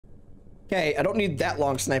Okay, I don't need that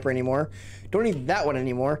long sniper anymore. Don't need that one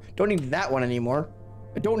anymore. Don't need that one anymore.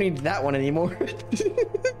 I don't need that one anymore.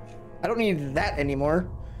 I don't need that anymore.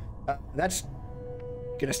 That's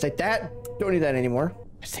gonna stick that. Don't need that anymore.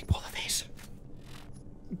 Let's take both of these.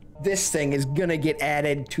 This thing is gonna get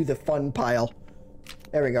added to the fun pile.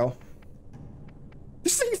 There we go.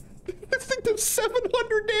 This thing does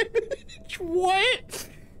 700 damage. What?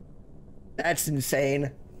 That's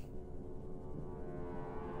insane.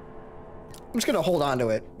 I'm just gonna hold on to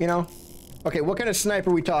it, you know? Okay, what kind of sniper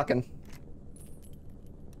are we talking?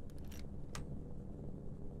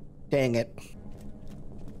 Dang it.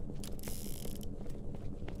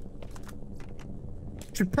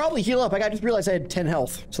 Should probably heal up. I just realized I had 10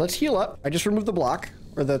 health. So let's heal up. I just removed the block.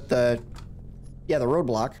 Or the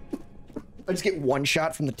roadblock. I just get one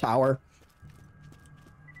shot from the tower.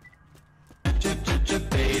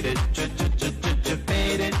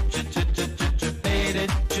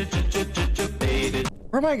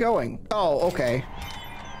 Where am I going? Oh, okay.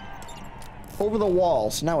 Over the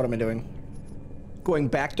walls. Now what am I doing? Going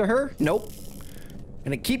back to her? Nope.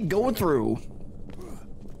 Gonna keep going through.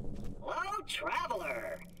 Hello,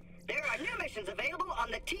 traveler. There are new missions available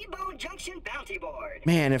on the T-Bone Junction bounty board.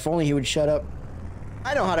 Man, if only he would shut up.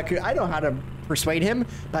 I know how to persuade him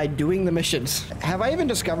by doing the missions. Have I even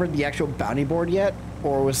discovered the actual bounty board yet?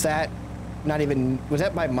 Or was that not even, was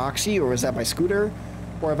that by Moxxie or was that by Scooter?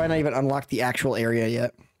 Or have I not even unlocked the actual area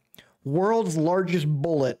yet? World's largest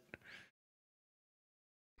bullet.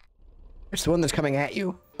 It's the one that's coming at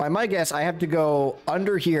you. By my guess, I have to go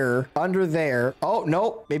under here, under there. Oh,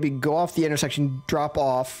 no. Maybe go off the intersection, drop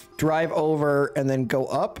off, drive over, and then go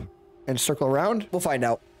up and circle around. We'll find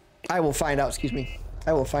out. I will find out, excuse me.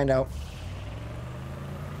 I will find out.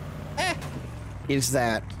 Is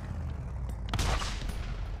that?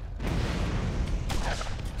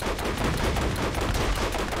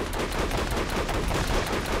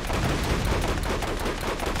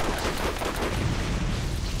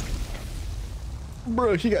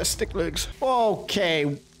 Bro, he got stick legs.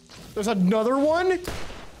 Okay. There's another one?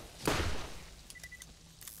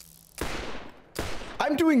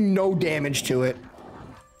 I'm doing no damage to it.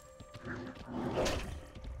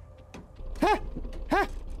 Ha! Ha!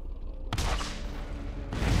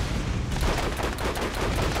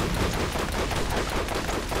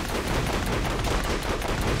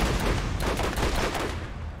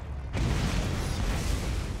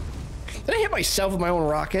 Did I hit myself with my own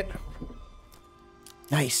rocket?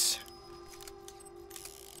 Nice.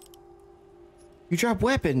 You drop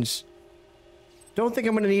weapons. Don't think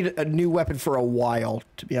I'm gonna need a new weapon for a while,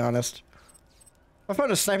 to be honest. I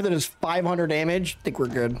found a sniper that does 500 damage. I think we're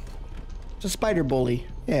good. It's a spider bully.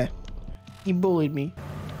 Yeah. He bullied me.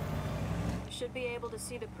 Should be able to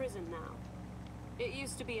see the prison now. It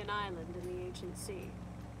used to be an island in the ancient sea.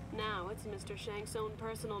 Now it's Mr. Shank's own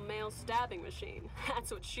personal male stabbing machine.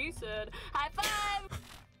 That's what she said. High five!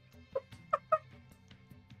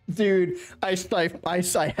 Dude, I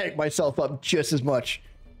hype myself up just as much.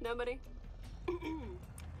 Nobody?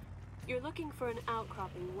 You're looking for an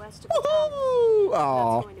outcropping west of the Woohoo!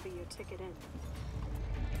 town. That's going to be your ticket in.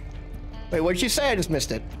 Wait, what did you say? I just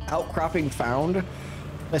missed it. Outcropping found?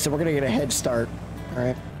 Listen, we're gonna get a head start. All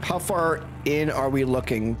right. How far in are we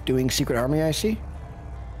looking? Doing secret army, I see?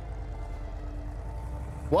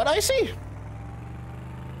 What I see?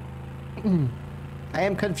 I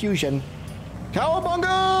am confusion. Cowabunga!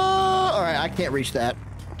 All right, I can't reach that.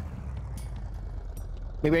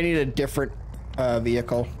 Maybe I need a different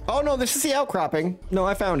vehicle. Oh no, this is the outcropping. No,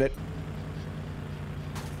 I found it.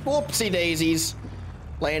 Whoopsie daisies.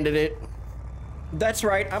 Landed it. That's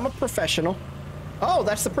right, I'm a professional. Oh,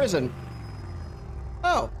 that's the prison.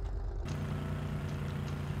 Oh.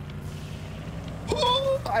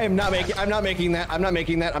 I'm not making that. I'm not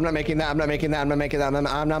making that.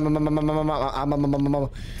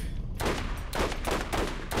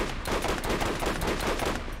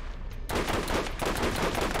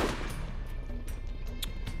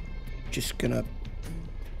 Just gonna...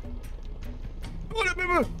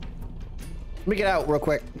 Let me get out real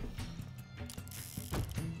quick.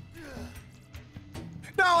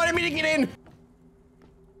 No, I didn't mean to get in.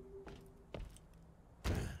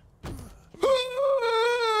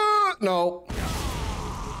 No.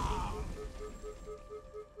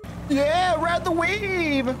 Yeah, ride the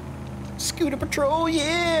wave. Scooter patrol,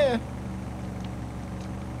 yeah.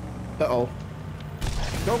 Uh-oh.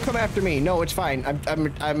 Don't come after me. No, it's fine.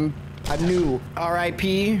 I'm new.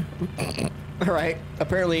 R.I.P. All right.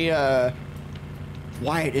 Apparently,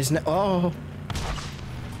 Wyatt is now. Oh.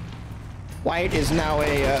 Wyatt is now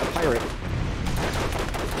a pirate.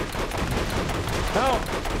 Oh.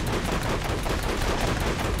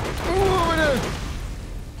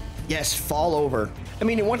 Yes, fall over. I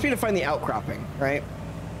mean, it wants me to find the outcropping, right?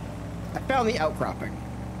 I found the outcropping.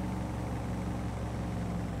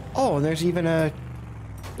 Oh, and there's even a...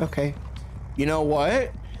 Okay. You know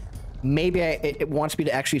what? Maybe it wants me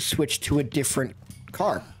to actually switch to a different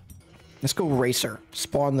car. Let's go racer.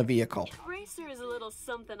 Spawn the vehicle. Racer is a little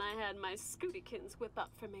something I had my Scootykins whip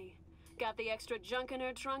up for me. Got the extra junk in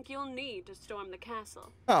her trunk you'll need to storm the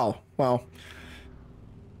castle. Oh, well.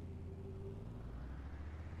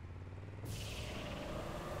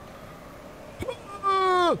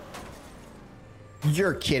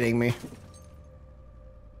 You're kidding me.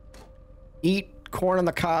 Eat corn on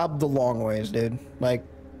the cob the long ways, dude. Like,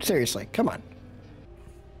 seriously, come on.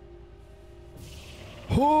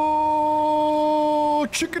 Oh,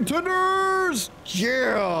 chicken tenders!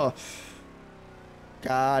 Yeah!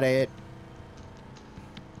 Got it.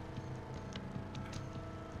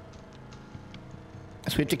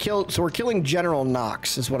 So we have to kill, so we're killing General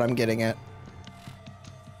Knoxx is what I'm getting at.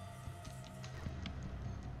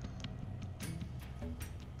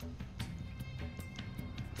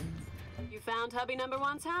 You found hubby number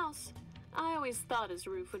one's house. I always thought his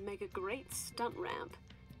roof would make a great stunt ramp.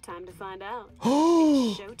 Time to find out.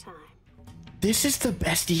 It's showtime. This is the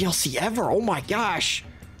best DLC ever. Oh my gosh.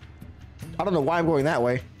 I don't know why I'm going that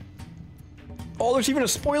way. Oh, there's even a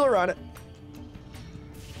spoiler on it.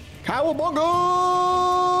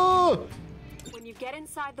 Cowabunga! When you get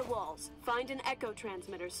inside the walls, find an echo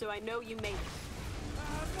transmitter so I know you made it.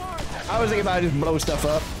 I was thinking about just blow stuff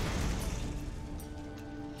up.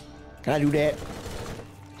 Can I do that?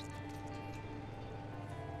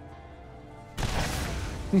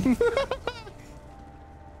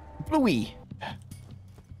 Bluey.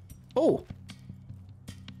 Oh.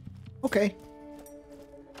 Okay.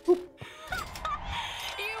 You made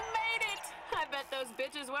it! I bet those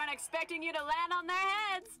bitches weren't expecting you to land on their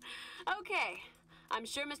heads. Okay. I'm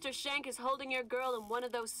sure Mr. Shank is holding your girl in one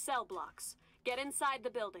of those cell blocks. Get inside the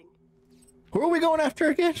building. Who are we going after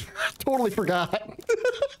again? Totally forgot.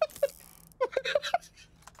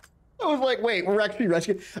 I was like, wait, we're actually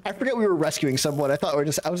rescuing. I forget we were rescuing someone. I thought I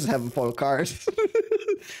was just having fun with cars.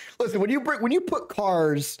 Listen, when you put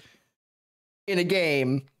cars in a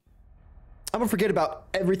game, I'm gonna forget about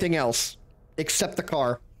everything else except the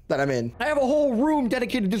car that I'm in. I have a whole room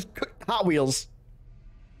dedicated to just Hot Wheels.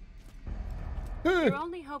 Your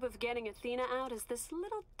only hope of getting Athena out is this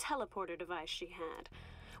little teleporter device she had.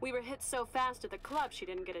 We were hit so fast at the club she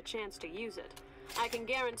didn't get a chance to use it. I can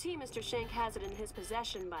guarantee Mr. Shank has it in his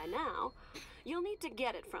possession by now. You'll need to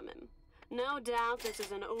get it from him. No doubt this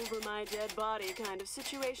is an over-my-dead-body kind of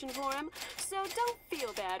situation for him, so don't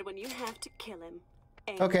feel bad when you have to kill him.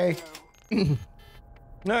 Okay. Alright,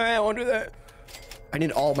 I won't do that. I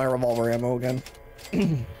need all my revolver ammo again.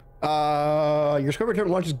 Your scope return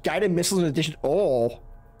launches guided missiles in addition. Oh.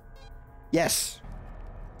 Yes.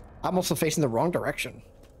 I'm also facing the wrong direction.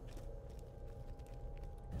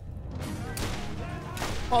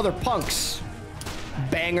 Oh, they're punks.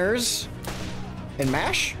 Bangers. And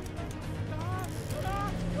mash?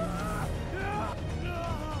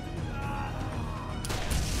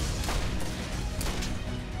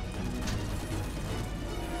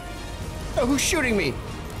 Oh, who's shooting me?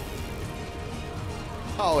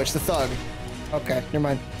 Oh, it's the thug. Okay, never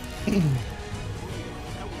mind.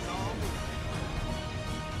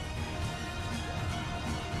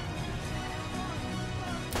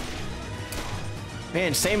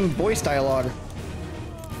 Man, same voice dialogue.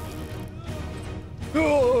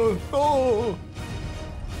 Oh, oh.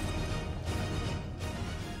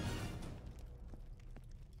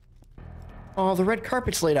 Oh, the red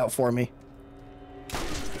carpet's laid out for me.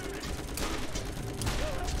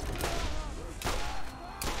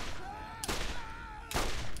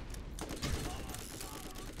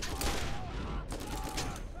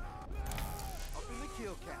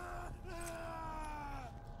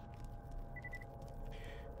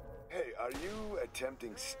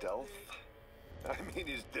 Attempting stealth? I mean,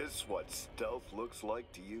 is this what stealth looks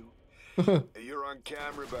like to you? You're on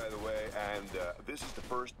camera, by the way, and this is the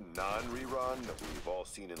first non-rerun that we've all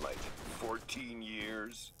seen in like 14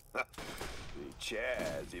 years. The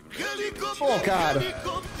Chaz even... Oh, God.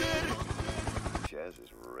 Chaz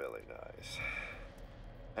is really nice.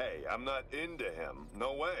 Hey, I'm not into him.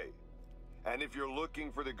 No way. And if you're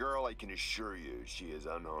looking for the girl, I can assure you she is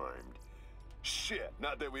unharmed. Shit,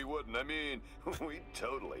 not that we wouldn't. I mean, we'd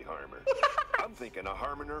totally harm her. I'm thinking of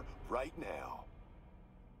harming her right now.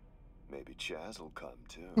 Maybe Chaz will come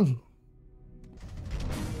too.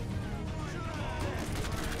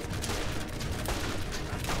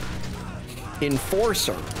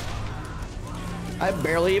 Enforcer. I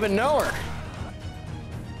barely even know her.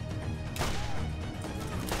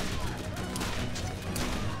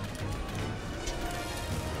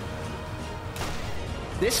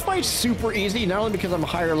 This fight's super easy, not only because I'm a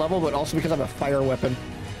higher level, but also because I have a fire weapon.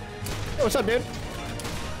 Hey, what's up, dude?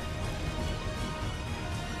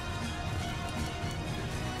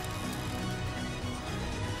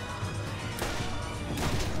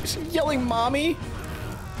 Is he yelling mommy?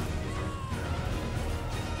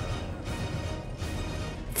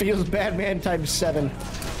 Feels bad man times 7.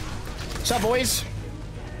 What's up, boys?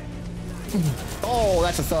 Oh,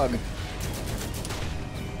 that's a thug.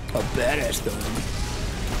 A badass thug.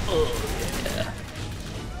 Oh, yeah.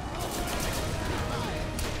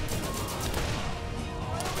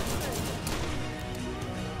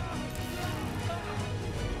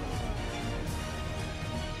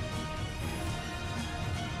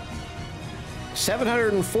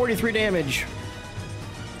 $743 damage.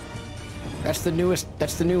 That's the newest.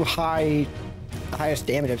 That's the new highest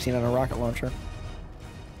damage I've seen on a rocket launcher.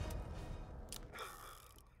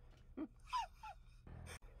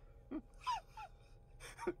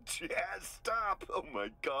 Jazz, stop! Oh my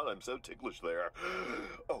god, I'm so ticklish there.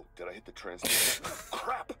 Oh, did I hit the translate?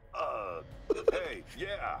 Crap! Hey,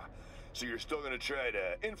 yeah. So you're still gonna try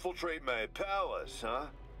to infiltrate my palace, huh?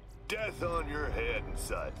 Death on your head and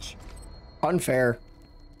such. Unfair.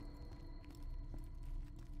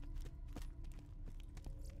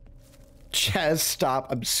 Chaz, stop.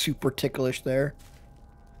 I'm super ticklish there.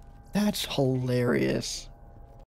 That's hilarious.